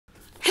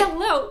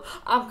Hello,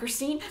 I'm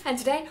Christine, and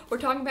today we're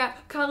talking about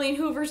Colleen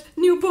Hoover's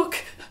new book,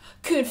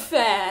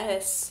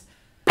 Confess.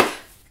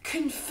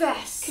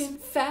 Confess.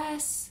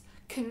 Confess.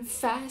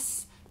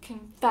 Confess.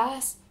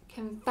 Confess.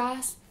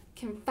 Confess.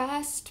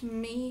 Confess to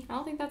me. I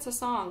don't think that's a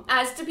song.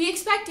 As to be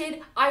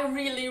expected, I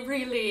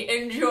really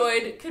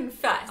enjoyed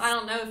Confess. I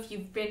don't know if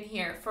you've been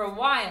here for a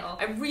while.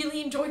 I really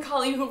enjoy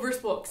Colleen Hoover's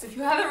books. If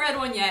you haven't read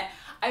one yet,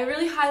 I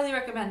really highly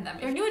recommend them.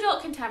 They're new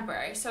adult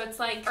contemporary, so it's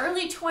like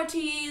early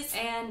 20s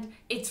and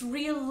it's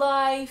real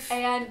life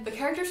and the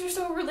characters are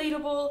so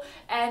relatable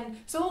and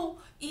so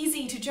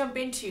easy to jump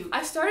into.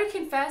 I started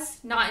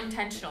Confess not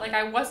intentional. Like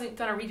I wasn't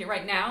gonna read it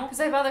right now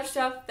because I have other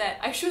stuff that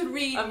I should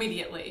read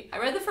immediately. I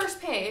read the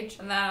first page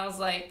and then I was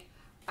like,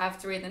 I have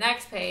to read the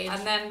next page,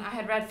 and then I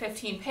had read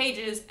 15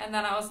 pages and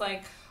then I was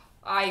like,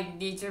 I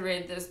need to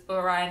read this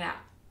book right now.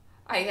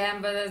 I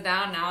can't put this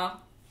down now.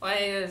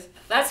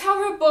 That's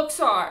how her books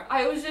are.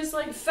 I was just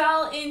like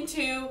fell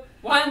into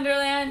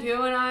Wonderland.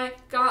 You and I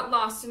got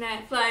lost in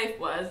it. Life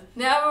was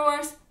never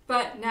worse,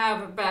 but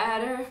never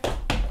better.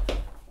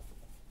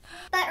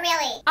 But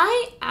really,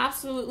 I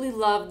absolutely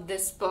loved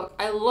this book.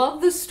 I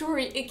love the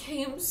story. It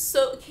came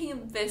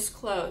this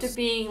close to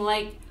being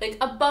like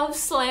above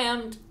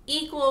Slammed,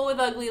 equal with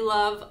Ugly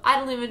Love. I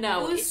don't even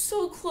know. It was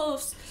so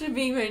close to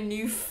being my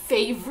new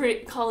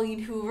favorite Colleen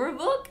Hoover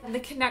book. And the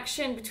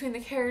connection between the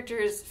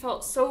characters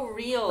felt so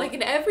real. Like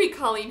in every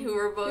Colleen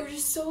Hoover book, you're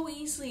just so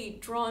easily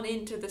drawn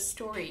into the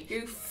story.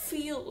 You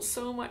feel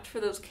so much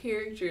for those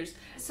characters.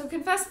 So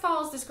Confess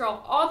follows this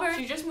girl, Auburn.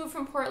 She just moved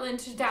from Portland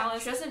to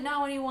Dallas. She doesn't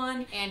know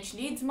anyone and she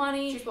needs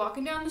money. She's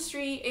walking down the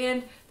street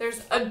and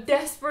there's a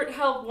desperate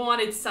help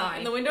wanted sign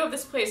in the window of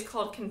this place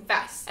called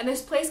Confess. And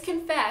this place,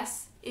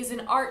 Confess, is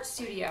an art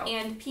studio,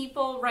 and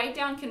people write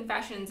down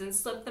confessions and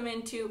slip them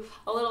into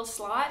a little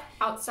slot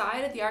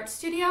outside of the art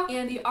studio,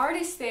 and the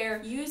artist there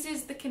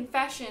uses the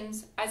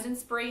confessions as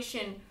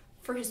inspiration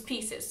for his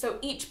pieces. So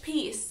each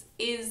piece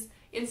is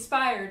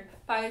inspired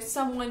by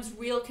someone's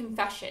real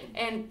confession,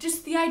 and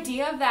just the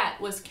idea of that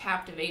was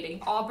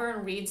captivating.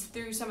 Auburn reads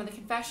through some of the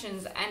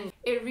confessions and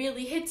it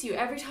really hits you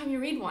every time you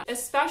read one,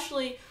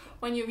 especially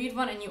when you read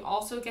one and you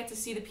also get to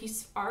see the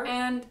piece of art.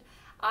 And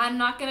I'm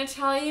not gonna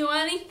tell you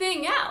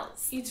anything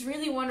else. It's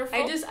really wonderful.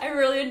 I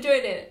really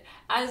enjoyed it.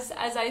 As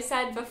I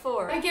said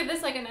before, I give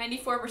this like a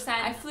 94%.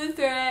 I flew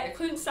through it, I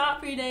couldn't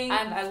stop reading,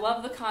 and I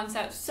love the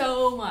concept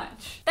so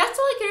much. That's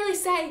all I can really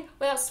say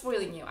without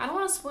spoiling you. I don't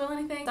want to spoil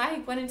anything. I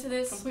went into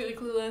this completely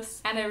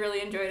clueless, and I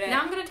really enjoyed it.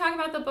 Now I'm gonna talk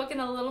about the book in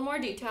a little more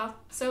detail.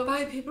 So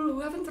bye people who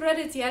haven't read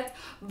it yet.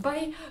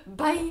 Bye.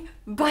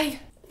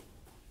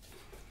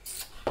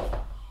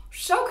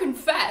 So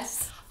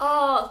Confess.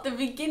 Oh, the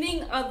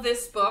beginning of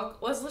this book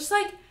was just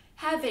like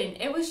heaven.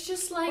 It was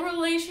just like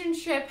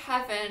relationship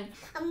heaven.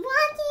 I'm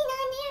walking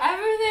on it.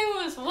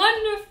 Everything was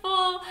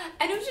wonderful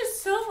and it was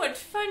just so much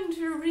fun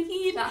to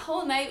read. That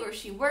whole night where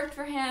she worked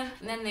for him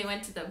and then they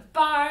went to the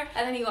bar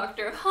and then he walked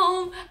her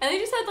home and they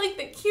just had like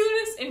the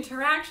cutest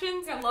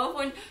interactions. I love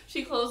when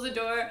she closed the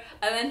door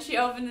and then she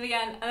opened it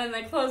again and then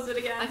they closed it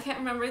again. I can't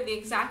remember the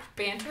exact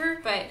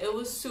banter, but it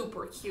was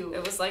super cute.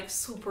 It was like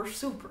super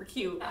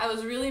cute. I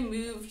was really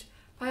moved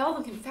by all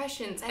the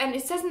confessions. And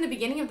it says in the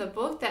beginning of the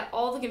book that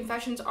all the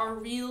confessions are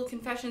real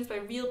confessions by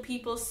real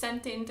people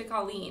sent in to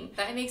Colleen.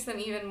 That makes them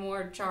even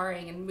more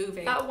jarring and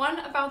moving. That one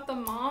about the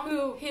mom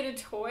who hid a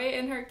toy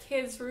in her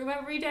kid's room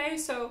every day,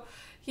 so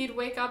he'd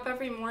wake up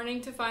every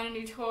morning to find a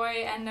new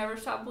toy and never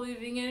stop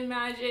believing in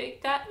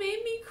magic. That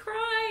made me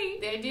cry.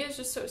 The idea is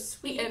just so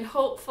sweet and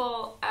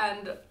hopeful,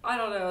 and I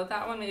don't know,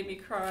 that one made me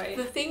cry.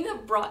 The thing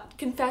that brought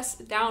Confess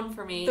down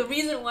for me, the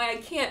reason why I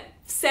can't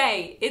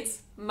say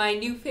it's my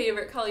new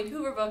favorite Colleen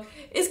Hoover book,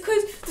 is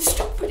because the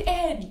stupid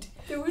end.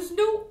 There was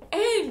no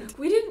end.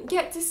 We didn't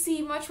get to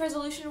see much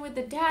resolution with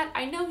the dad.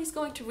 I know he's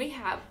going to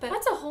rehab, but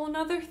that's a whole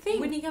nother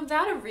thing. When he comes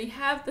out of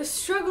rehab, the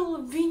struggle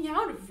of being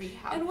out of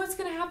rehab. And what's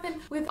gonna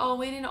happen with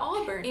Owen and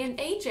Auburn and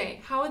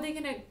AJ? How are they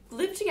gonna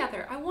live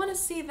together? I wanna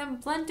see them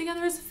blend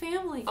together as a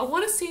family. I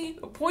wanna see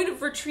a point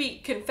of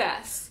retreat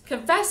Confess.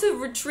 Confessive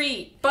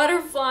retreat.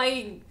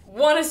 Butterflying.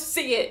 Wanna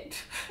see it.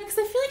 Because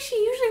I feel like she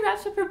usually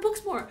wraps up her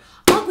books more.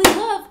 Ugly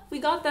Love, we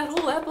got that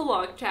whole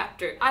epilogue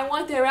chapter. I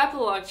want their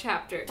epilogue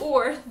chapter.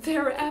 Or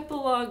their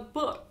epilogue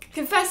book.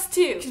 Confess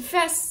 2.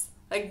 Confess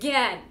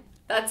again.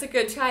 That's a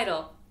good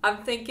title. I'm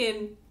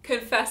thinking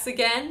Confess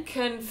again.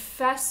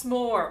 Confess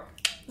more.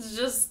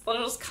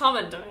 They'll just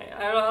comment to me.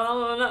 I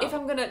don't know. If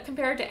I'm gonna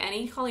compare it to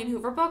any Colleen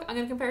Hoover book, I'm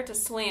gonna compare it to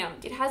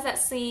Slammed. It has that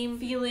same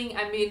feeling.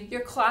 I mean,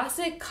 your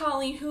classic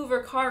Colleen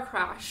Hoover car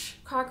crash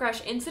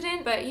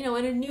incident, but you know,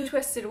 in a new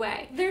twisted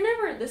way. They're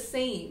never the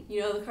same,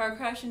 you know, the car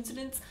crash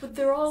incidents, but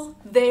they're all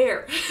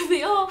there.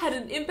 They all had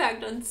an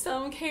impact on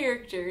some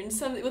character, and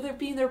some, whether it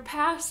be in their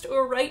past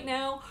or right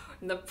now,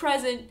 in the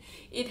present,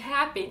 it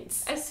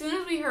happens. As soon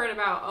as we heard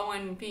about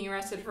Owen being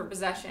arrested for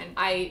possession,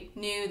 I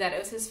knew that it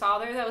was his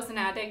father that was an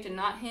addict and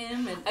not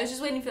him, and I was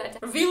just waiting for that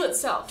to reveal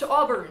itself to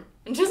Auburn,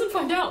 and she doesn't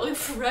find out like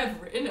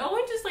forever, and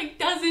Owen just like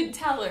doesn't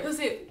tell her, because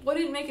it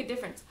wouldn't make a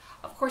difference.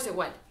 Of course it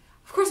would.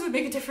 of course it would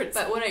make a difference.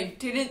 But what I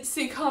didn't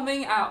see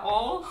coming at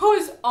all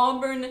was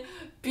Auburn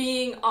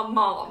being a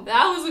mom.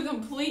 That was a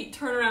complete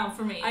turnaround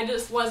for me. I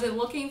just wasn't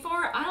looking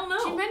for it. I don't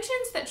know. She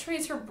mentions that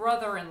Trey's her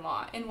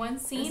brother-in-law in one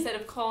scene instead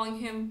of calling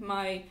him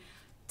my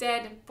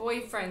dead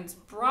boyfriend's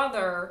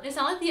brother. It's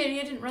not like the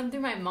idea didn't run through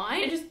my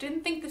mind. I just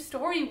didn't think the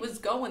story was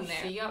going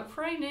there. She got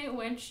pregnant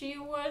when she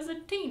was a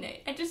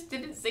teenager. I just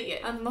didn't see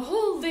it. And the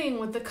whole thing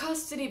with the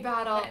custody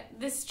battle,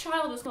 this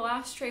child was the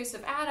last trace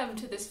of Adam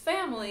to this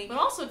family, but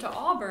also to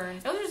Auburn.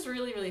 It was just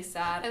really, really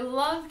sad. I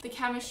loved the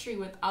chemistry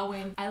with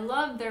Owen. I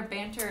loved their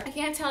banter. I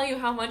can't tell you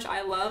how much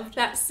I loved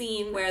that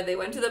scene where they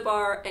went to the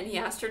bar and he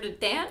asked her to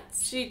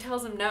dance. She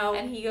tells him no,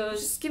 and he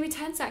goes, just give me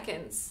 10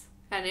 seconds.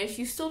 And if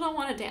you still don't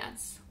want to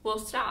dance, we'll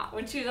stop.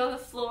 When she was on the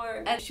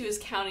floor and she was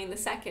counting the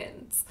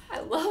seconds.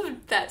 I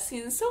loved that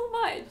scene so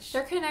much.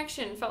 Their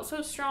connection felt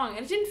so strong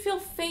and it didn't feel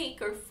fake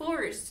or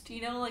forced,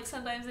 you know, like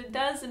sometimes it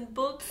does in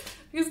books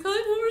because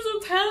Colleen Hoover's so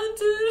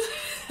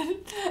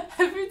talented.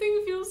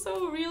 Everything feels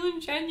so real and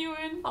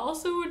genuine,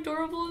 also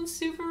adorable and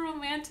super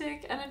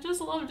romantic, and I just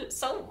loved it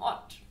so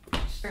much.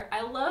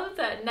 I love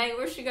that night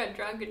where she got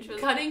drunk and she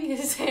was cutting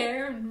his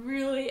hair and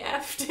really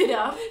effed it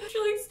up. She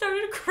like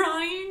started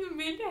crying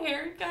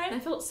mid-haircut. And I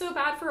felt so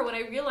bad for her when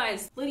I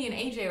realized Lydia and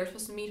AJ were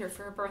supposed to meet her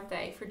for her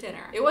birthday for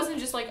dinner. It wasn't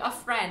just like a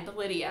friend,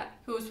 Lydia,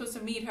 who was supposed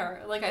to meet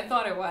her like I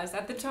thought it was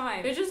at the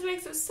time. It just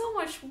makes it so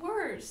much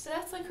worse.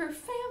 That's like her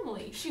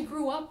family. She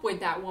grew up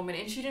with that woman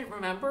and she didn't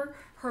remember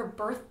her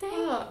birthday?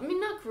 I mean,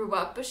 not grew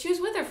up, but she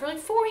was with her for like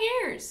 4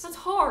 years. That's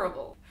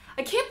horrible.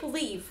 I can't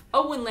believe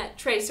Owen let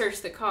Trey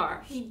search the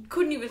car. He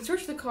couldn't even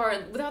search the car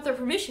without their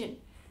permission.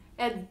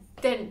 And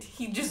then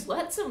he just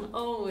lets him.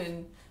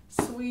 Owen,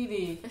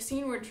 sweetie. A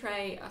scene where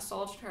Trey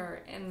assaulted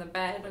her in the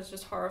bed was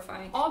just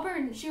horrifying.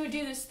 Auburn, she would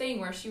do this thing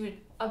where she would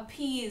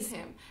appease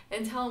him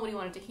and tell him what he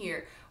wanted to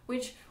hear,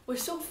 which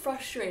was so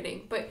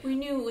frustrating, but we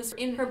knew it was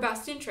in her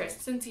best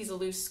interest. Since he's a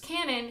loose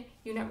cannon,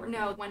 you never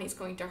know when he's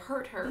going to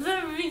hurt her.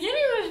 The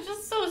beginning was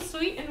just so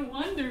sweet and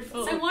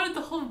wonderful. I wanted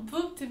the whole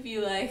book to be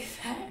like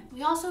that.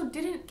 We also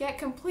didn't get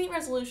complete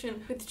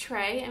resolution with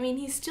Trey. I mean,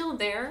 he's still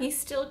there. He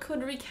still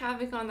could wreak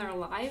havoc on their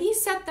lives. He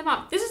set them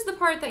up. This is the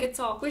part that gets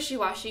all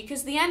wishy-washy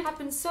because the end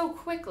happens so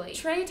quickly.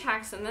 Trey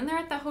attacks them, then they're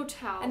at the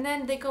hotel, and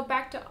then they go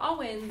back to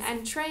Owen's,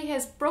 and Trey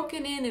has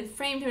broken in and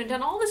framed him and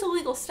done all this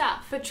illegal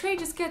stuff, but Trey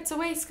just gets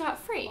away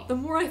scot-free. The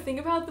more I think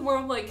about it, the more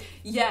I'm like,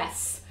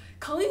 yes,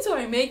 Colleen's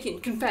already making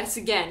confess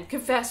again,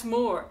 confess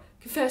more,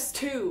 confess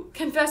too,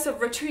 confess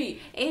of retreat.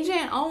 AJ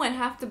and Owen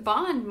have to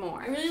bond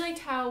more. I really liked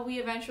how we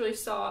eventually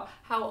saw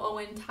how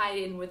Owen tied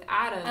in with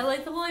Adam. I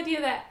like the whole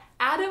idea that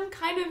Adam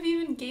kind of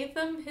even gave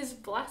them his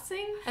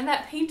blessing, and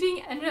that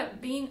painting ended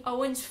up being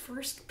Owen's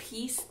first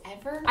piece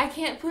ever. I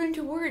can't put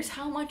into words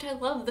how much I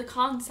love the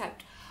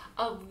concept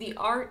of the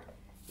art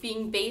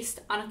being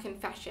based on a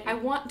confession. I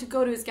want to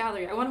go to his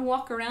gallery. I want to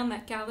walk around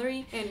that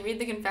gallery and read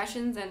the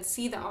confessions and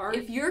see the art.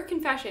 If your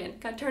confession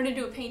got turned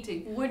into a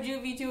painting, would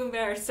you be too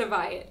embarrassed to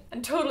buy it?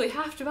 And totally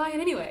have to buy it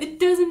anyway. It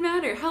doesn't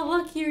matter. How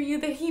lucky are you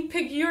that he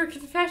picked your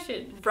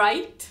confession,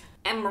 right?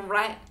 Am I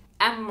right?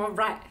 Am I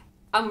right?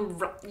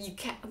 You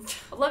can't.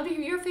 I'd love to hear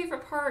your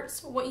favorite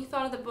parts, what you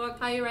thought of the book,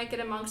 how you rank it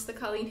amongst the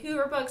Colleen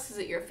Hoover books. Is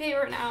it your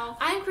favorite now?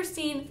 I'm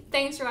Christine.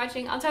 Thanks for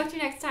watching. I'll talk to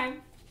you next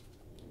time.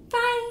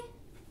 Bye!